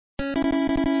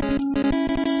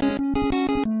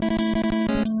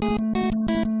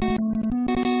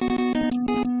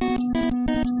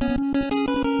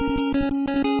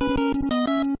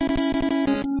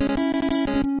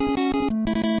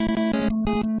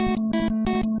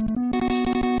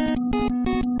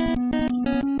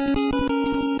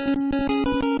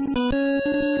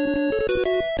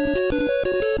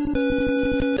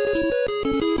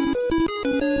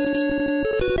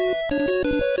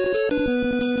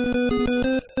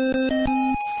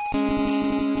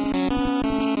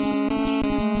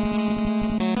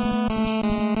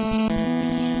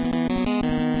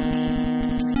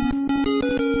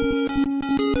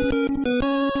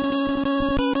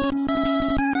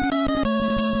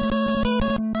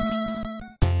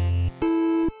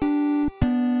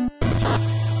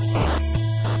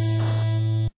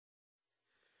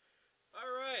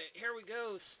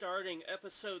starting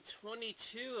episode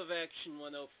 22 of Action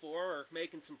 104, or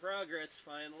making some progress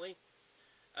finally.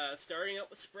 Starting out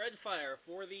with Spreadfire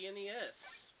for the NES.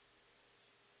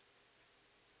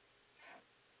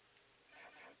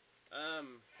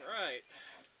 Right.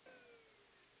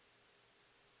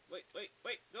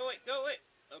 Wait, go away!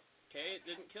 Okay, it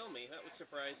didn't kill me, that was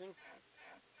surprising.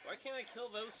 Why can't I kill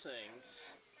those things?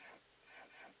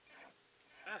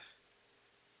 Ah,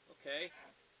 okay.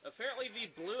 Apparently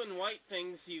the blue and white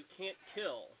things you can't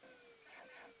kill.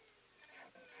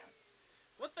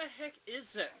 What the heck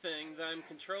is that thing that I'm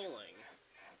controlling?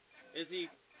 Is he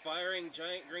firing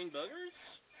giant green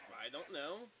boogers? I don't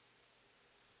know.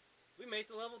 We made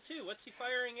the level 2. What's he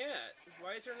firing at?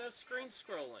 Why is there no screen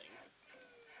scrolling?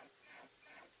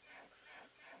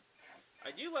 I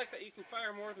do like that you can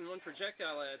fire more than one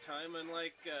projectile at a time,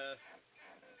 unlike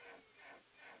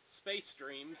Space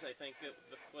Dreams, I think it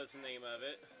was the name of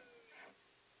it.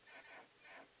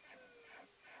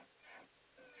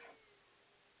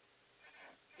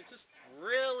 It's just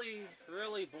really,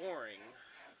 really boring.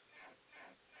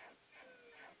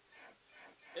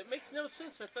 It makes no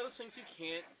sense that those things you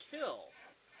can't kill.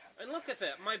 And look at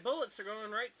that, my bullets are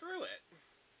going right through it.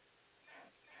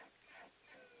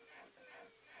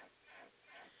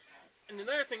 And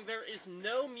another thing, there is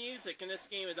no music in this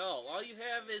game at all. All you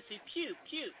have is the pew,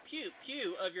 pew, pew,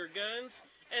 pew of your guns,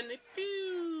 and the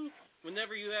pew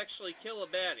whenever you actually kill a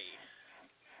baddie.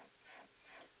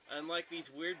 Unlike these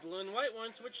weird blue and white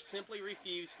ones, which simply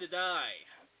refuse to die.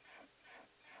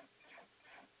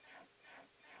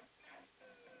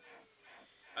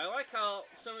 I like how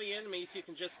some of the enemies you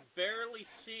can just barely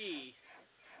see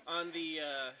on the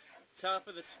top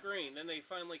of the screen, then they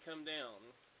finally come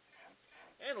down.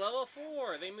 And level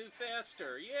 4, they move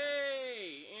faster,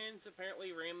 yay! And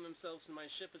apparently ram themselves in my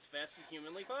ship as fast as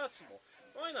humanly possible.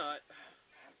 Why not?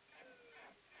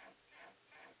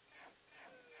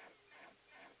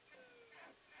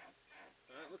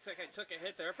 It looks like I took a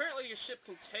hit there. Apparently your ship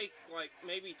can take like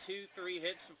maybe 2-3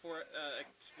 hits before it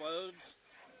explodes.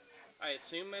 I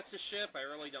assume that's a ship, I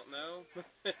really don't know.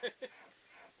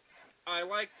 I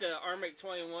like the Armate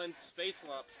 21's Space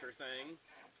Lobster thing.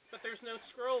 But there's no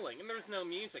scrolling, and there's no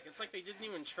music. It's like they didn't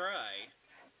even try.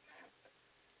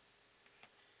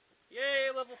 Yay,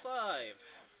 level 5!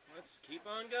 Let's keep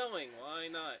on going. Why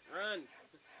not? Run!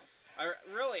 I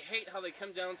really hate how they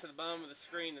come down to the bottom of the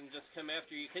screen and just come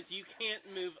after you, because you can't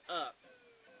move up.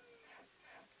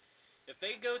 If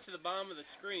they go to the bottom of the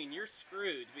screen, you're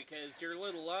screwed, because your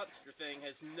little lobster thing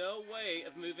has no way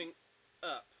of moving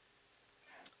up.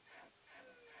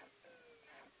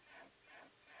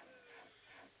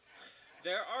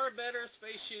 There are better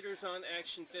space shooters on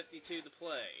Action 52 to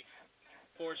play,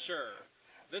 for sure.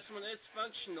 This one is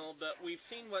functional, but we've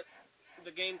seen what the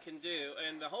game can do,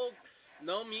 and the whole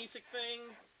no music thing,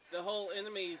 the whole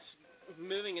enemies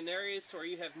moving in areas where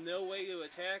you have no way to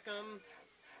attack them,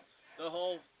 the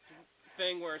whole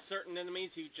thing where certain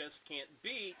enemies you just can't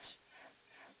beat,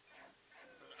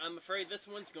 I'm afraid this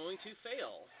one's going to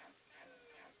fail.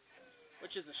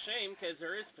 Which is a shame, because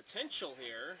there is potential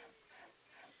here.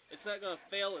 It's not going to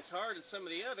fail as hard as some of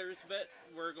the others, but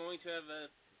we're going to have a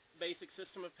basic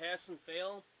system of pass and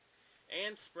fail,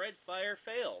 and Spreadfire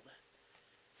failed.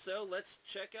 So let's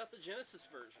check out the Genesis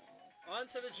version. On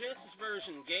to the Genesis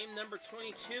version, game number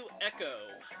 22, Echo.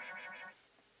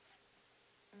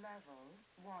 Level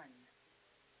 1.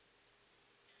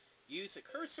 Use the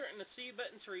cursor and the C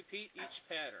button to repeat each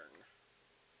pattern.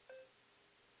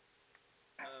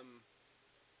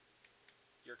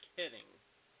 You're kidding.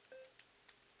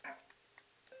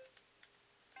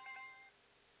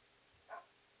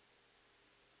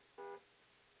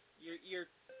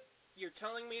 You're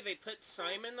telling me they put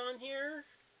Simon on here?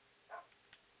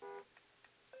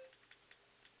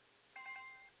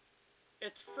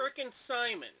 It's frickin'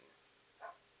 Simon.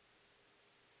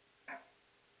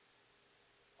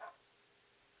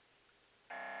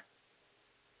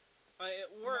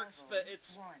 It works, but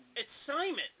it's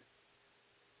Simon.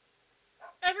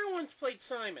 Everyone's played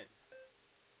Simon.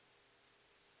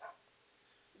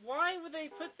 Why would they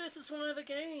put this as one of the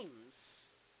games?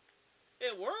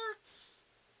 It works,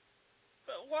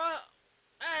 but why?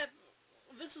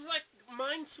 This is like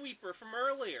Minesweeper from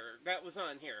earlier that was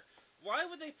on here. Why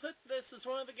would they put this as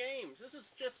one of the games? This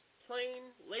is just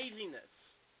plain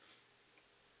laziness.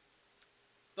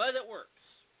 But it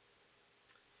works.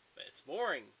 But it's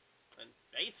boring and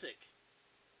basic.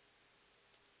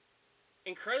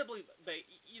 Incredibly,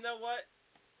 you know what?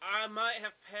 I might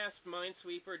have passed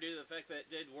Minesweeper due to the fact that it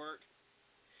did work.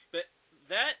 But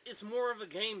that is more of a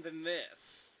game than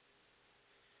this.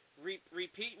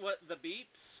 Repeat what? The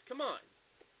beeps? Come on.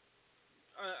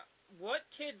 what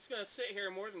kid's gonna sit here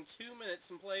more than 2 minutes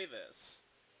and play this?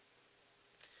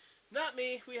 Not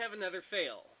me. We have another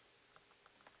fail.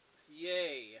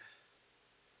 Yay.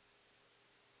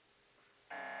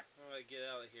 How do I get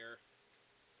out of here?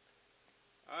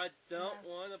 I don't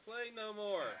want to play no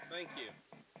more. Thank you.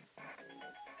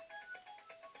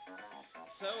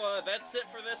 So, that's it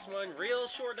for this one. Real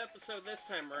short episode this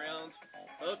time around.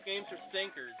 Both games are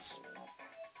stinkers.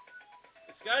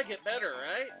 It's gotta get better,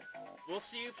 right? We'll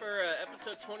see you for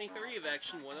episode 23 of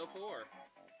Action 104.